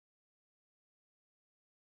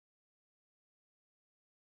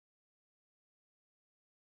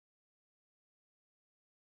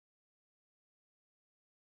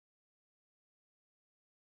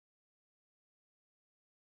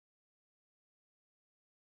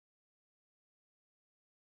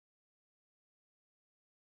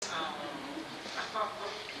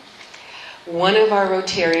One of our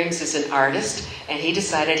Rotarians is an artist, and he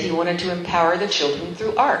decided he wanted to empower the children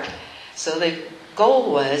through art. So the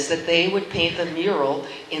goal was that they would paint the mural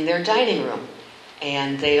in their dining room.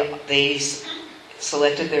 And they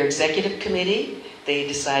selected their executive committee. They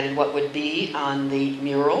decided what would be on the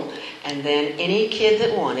mural. And then any kid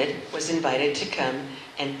that wanted was invited to come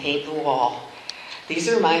and paint the wall. These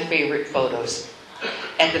are my favorite photos.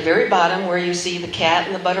 At the very bottom where you see the cat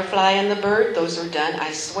and the butterfly and the bird, those are done,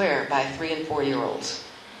 I swear, by 3- and 4-year-olds.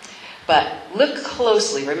 But look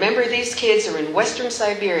closely. Remember, these kids are in Western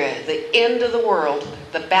Siberia, the end of the world,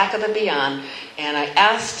 the back of the beyond. And I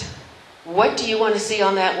asked, what do you want to see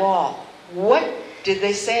on that wall? What did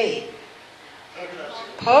they say?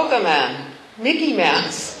 Pokemon, Mickey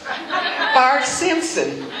Mouse, Bart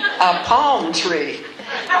Simpson, a palm tree.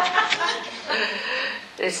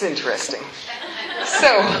 It's interesting.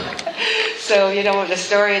 So the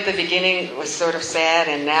story at the beginning was sort of sad,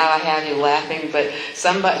 and now I have you laughing, but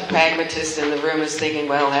some pragmatist in the room is thinking,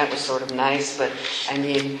 well, that was sort of nice, but I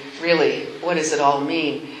mean, really, what does it all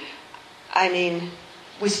mean? I mean,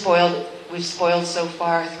 we've spoiled so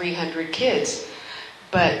far 300 kids,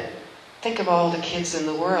 but think of all the kids in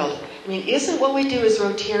the world. I mean, isn't what we do as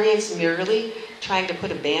Rotarians merely trying to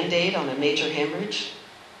put a Band-Aid on a major hemorrhage?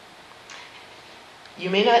 You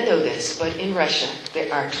may not know this, but in Russia,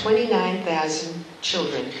 there are 29,000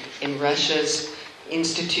 children in Russia's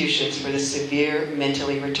institutions for the severe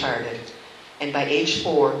mentally retarded. And by age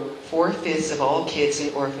 4, 4/5 of all kids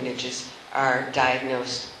in orphanages are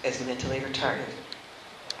diagnosed as mentally retarded.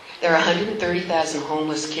 There are 130,000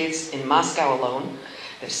 homeless kids in Moscow alone.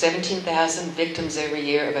 There's 17,000 victims every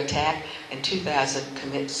year of attack, and 2,000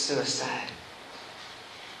 commit suicide.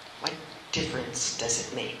 What difference does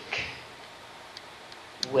it make?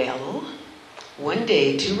 Well, one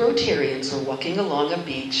day 2 Rotarians were walking along a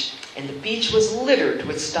beach, and the beach was littered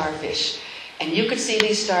with starfish. And you could see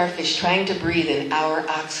these starfish trying to breathe in our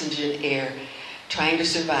oxygen air, trying to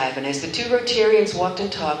survive. And as the 2 Rotarians walked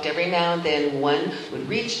and talked, every now and then one would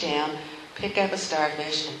reach down, pick up a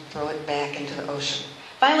starfish, and throw it back into the ocean.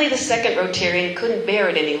 Finally, the second Rotarian couldn't bear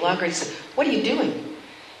it any longer and said, "What are you doing?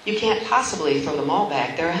 You can't possibly throw them all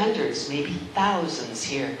back. There are hundreds, maybe thousands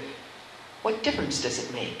here. What difference does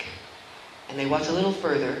it make?" And they walked a little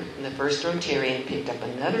further, and the first Rotarian picked up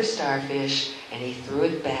another starfish, and he threw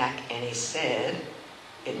it back, and he said,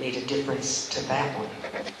 it made a difference to that one.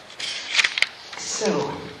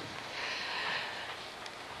 So,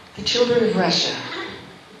 the children of Russia.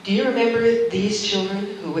 Do you remember these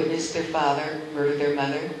children who witnessed their father murder their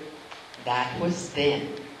mother? That was then.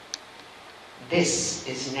 This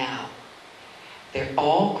is now. They're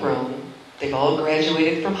all grown. They've all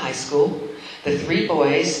graduated from high school. The 3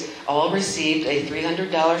 boys all received a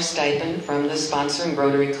 $300 stipend from the sponsoring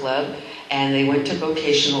Rotary Club, and they went to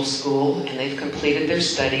vocational school, and they've completed their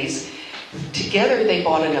studies. Together they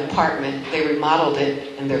bought an apartment, they remodeled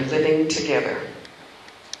it, and they're living together.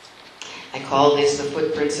 I call this the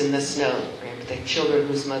footprints in the snow. Remember the children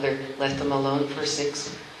whose mother left them alone for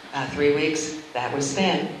 3 weeks? That was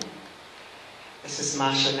then. This is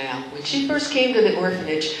Masha now. When she first came to the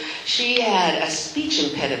orphanage, she had a speech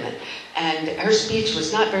impediment, and her speech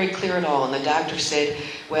was not very clear at all. And the doctor said,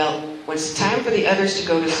 well, when it's time for the others to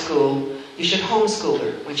go to school, you should homeschool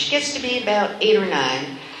her. When she gets to be about 8 or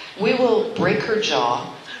 9, we will break her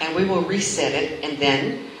jaw, and we will reset it, and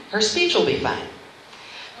then her speech will be fine.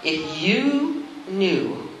 If you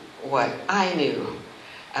knew what I knew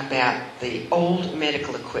about the old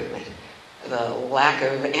medical equipment, the lack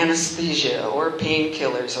of anesthesia or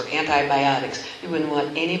painkillers or antibiotics, you wouldn't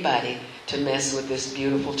want anybody to mess with this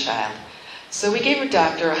beautiful child. So we gave a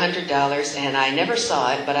doctor $100, and I never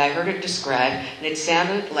saw it, but I heard it described, and it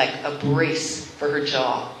sounded like a brace for her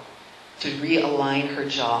jaw, to realign her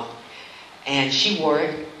jaw. And she wore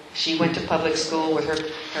it. She went to public school with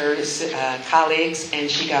her colleagues, and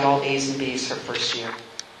she got all A's and B's her first year.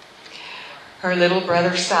 Her little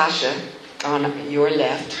brother Sasha, on your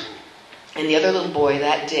left, and the other little boy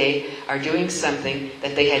that day are doing something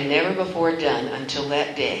that they had never before done until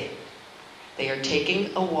that day. They are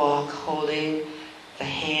taking a walk holding the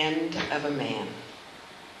hand of a man.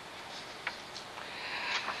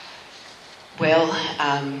 Well,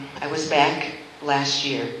 I was back last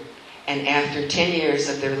year, and after 10 years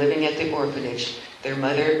of their living at the orphanage, their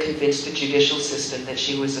mother convinced the judicial system that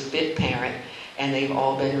she was a fit parent, and they've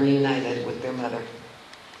all been reunited with their mother.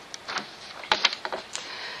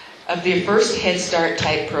 Of the first Head Start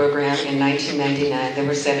type program in 1999, there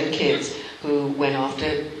were 7 kids who went off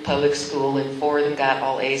to public school, and 4 of them got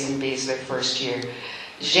all A's and B's their first year.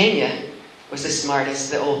 Zhenya was the smartest,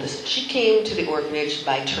 the oldest. She came to the orphanage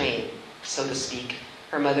by train, so to speak.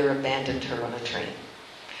 her mother abandoned her on a train.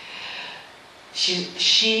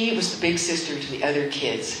 She was the big sister to the other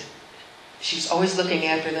kids. She was always looking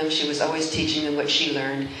after them. She was always teaching them what she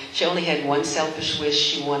learned. She only had one selfish wish.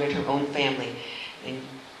 She wanted her own family. In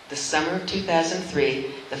the summer of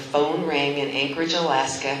 2003, the phone rang in Anchorage,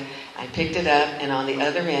 Alaska. I picked it up, and on the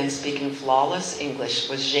other end, speaking flawless English,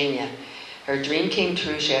 was Zhenya. Her dream came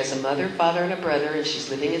true. She has a mother, father, and a brother, and she's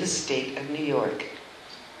living in the state of New York.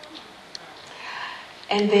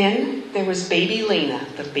 And then there was baby Lena,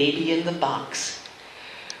 the baby in the box.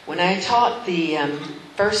 When I taught the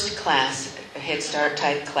first class, a Head Start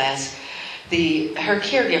type class, her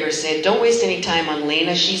caregiver said, "Don't waste any time on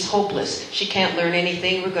Lena. She's hopeless. She can't learn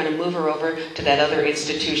anything. We're going to move her over to that other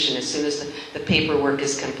institution as soon as the paperwork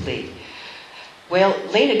is complete." Well,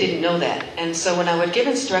 Lena didn't know that. And so when I would give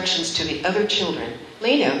instructions to the other children,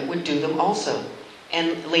 Lena would do them also.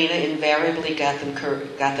 And Lena invariably got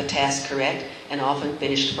the task correct and often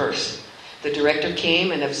finished first. The director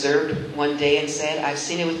came and observed one day and said, "I've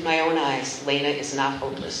seen it with my own eyes. Lena is not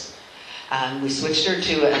hopeless." We switched her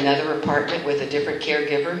to another apartment with a different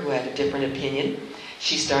caregiver who had a different opinion.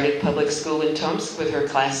 She started public school in Tomsk with her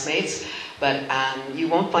classmates, but you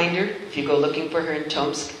won't find her. If you go looking for her in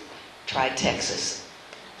Tomsk, try Texas.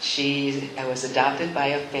 She was adopted by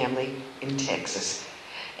a family in Texas.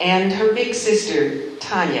 And her big sister,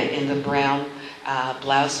 Tanya, in the brown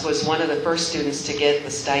blouse, was one of the first students to get the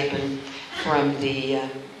stipend from the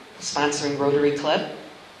sponsoring Rotary Club.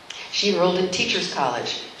 She enrolled in Teachers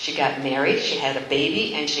College. She got married, she had a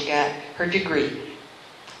baby, and she got her degree.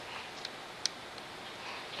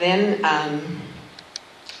 Then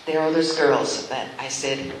there are those girls that I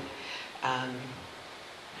said,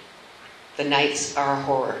 the nights are a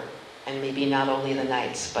horror. And maybe not only the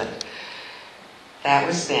nights, but that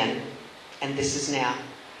was then, and this is now.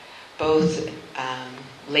 Both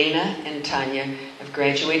Lena and Tanya have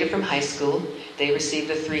graduated from high school. They received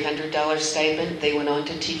a $300 stipend. They went on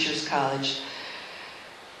to Teachers College.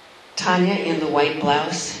 Tanya, in the white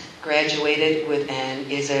blouse, graduated and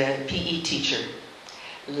is a PE teacher.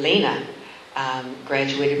 Lena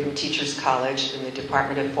graduated from Teachers College in the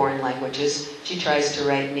Department of Foreign Languages. She tries to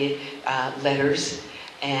write me letters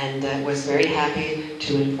and was very happy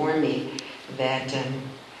to inform me that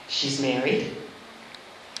she's married,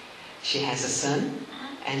 she has a son,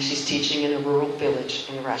 and she's teaching in a rural village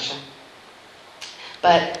in Russia.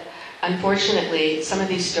 But unfortunately, some of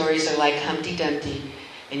these stories are like Humpty Dumpty,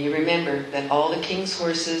 and you remember that all the king's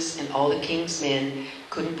horses and all the king's men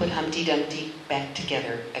couldn't put Humpty Dumpty back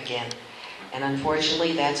together again. And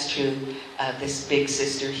unfortunately, that's true of this big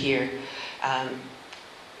sister here.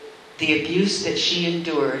 The abuse that she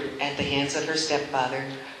endured at the hands of her stepfather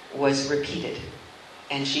was repeated.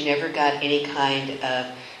 And she never got any kind of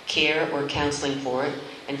care or counseling for it.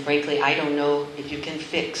 And frankly, I don't know if you can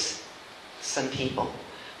fix some people.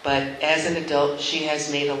 But as an adult, she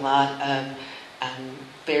has made a lot of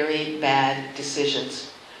very bad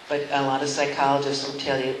decisions. But a lot of psychologists will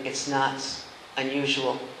tell you it's not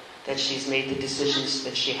unusual that she's made the decisions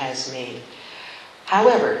that she has made.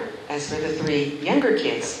 However, as for the three younger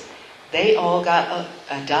kids, they all got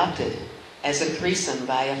adopted as a threesome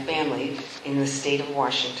by a family in the state of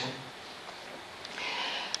Washington.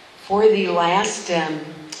 For the last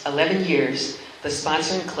 11 years, the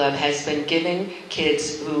sponsoring club has been giving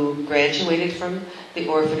kids who graduated from the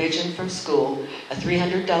orphanage and from school a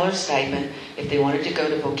 $300 stipend if they wanted to go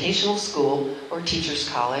to vocational school or teachers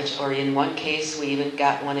college, or in one case we even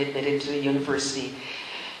got one admitted to a university.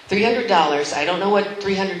 $300, I don't know what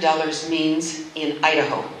 $300 means in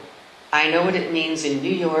Idaho. I know what it means in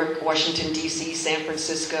New York, Washington, D.C., San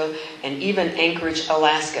Francisco, and even Anchorage,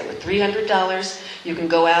 Alaska. With $300, you can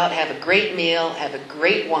go out, have a great meal, have a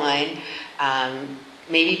great wine,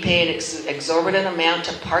 maybe pay an exorbitant amount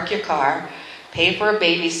to park your car, pay for a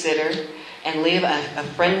babysitter, and leave a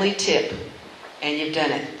friendly tip, and you've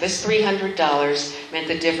done it. This $300 meant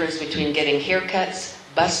the difference between getting haircuts,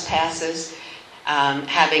 bus passes,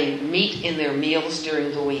 having meat in their meals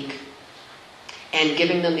during the week, and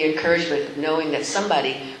giving them the encouragement of knowing that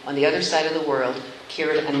somebody on the other side of the world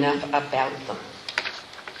cared enough about them.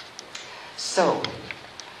 So,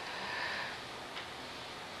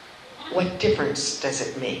 what difference does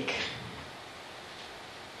it make?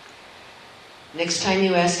 Next time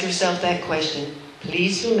you ask yourself that question,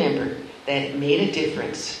 please remember that it made a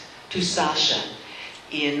difference to Sasha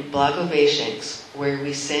in Blagoveshensk, where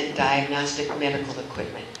we sent diagnostic medical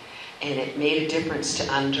equipment. And it made a difference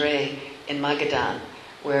to Andrei in Magadan,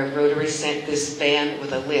 where Rotary sent this van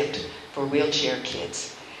with a lift for wheelchair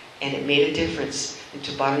kids. And it made a difference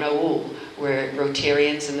to Barnaul, where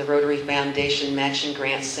Rotarians and the Rotary Foundation matching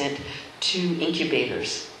grants sent 2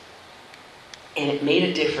 incubators. And it made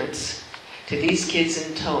a difference to these kids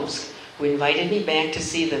in Tomsk who invited me back to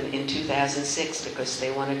see them in 2006 because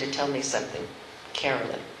they wanted to tell me something.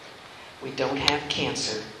 Carolyn, we don't have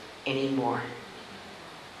cancer anymore.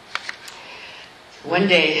 One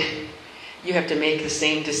day, you have to make the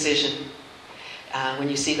same decision when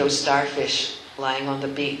you see those starfish lying on the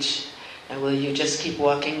beach. And will you just keep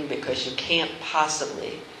walking because you can't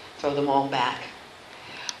possibly throw them all back?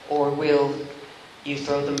 Or will you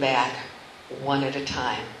throw them back one at a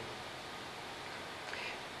time?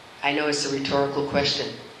 I know it's a rhetorical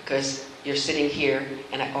question because you're sitting here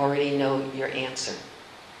and I already know your answer.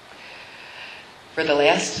 For the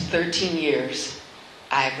last 13 years,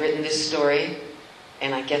 I've written this story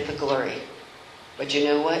and I get the glory. But you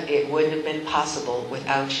know what? It wouldn't have been possible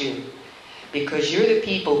without you. Because you're the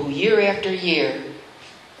people who year after year,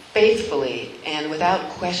 faithfully and without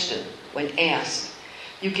question, when asked,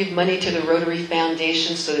 you give money to the Rotary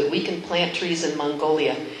Foundation so that we can plant trees in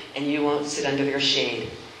Mongolia and you won't sit under their shade.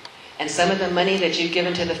 And some of the money that you've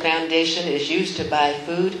given to the foundation is used to buy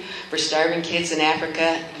food for starving kids in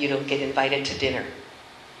Africa. You don't get invited to dinner.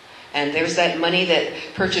 And there's that money that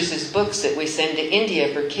purchases books that we send to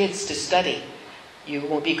India for kids to study. You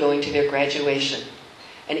won't be going to their graduation.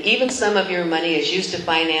 And even some of your money is used to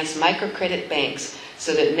finance microcredit banks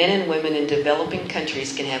so that men and women in developing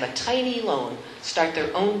countries can have a tiny loan, start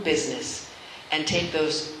their own business, and take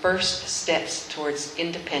those first steps towards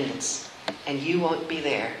independence. And you won't be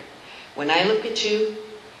there. When I look at you,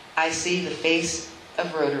 I see the face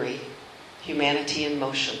of Rotary, humanity in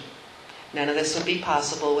motion. None of this would be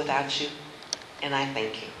possible without you, and I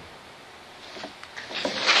thank you.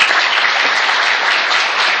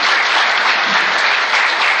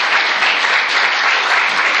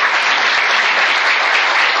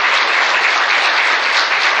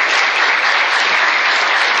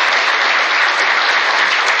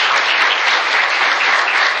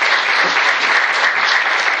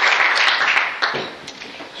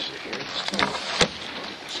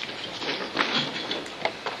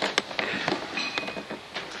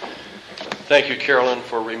 Thank you, Carolyn,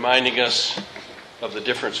 for reminding us of the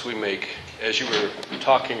difference we make. As you were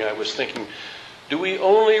talking, I was thinking, do we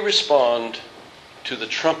only respond to the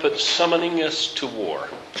trumpet summoning us to war?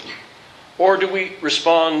 Or do we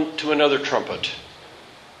respond to another trumpet,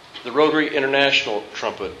 the Rotary International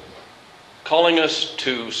trumpet, calling us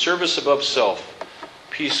to service above self,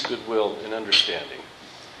 peace, goodwill, and understanding?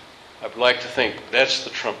 I would like to think that's the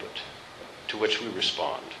trumpet to which we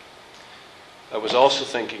respond. I was also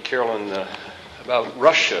thinking, Carolyn, about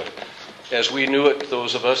Russia as we knew it,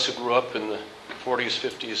 those of us who grew up in the 40s,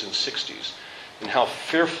 50s, and 60s, and how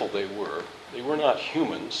fearful they were. They were not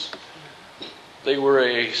humans. They were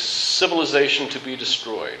a civilization to be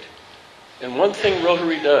destroyed. And one thing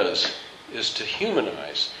Rotary does is to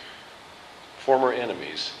humanize former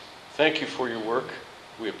enemies. Thank you for your work.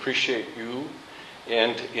 We appreciate you.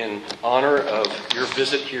 And in honor of your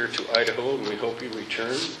visit here to Idaho, and we hope you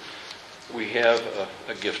return, we have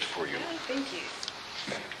a gift for you. Oh, thank you.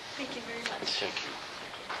 Thank you very much. Thank you.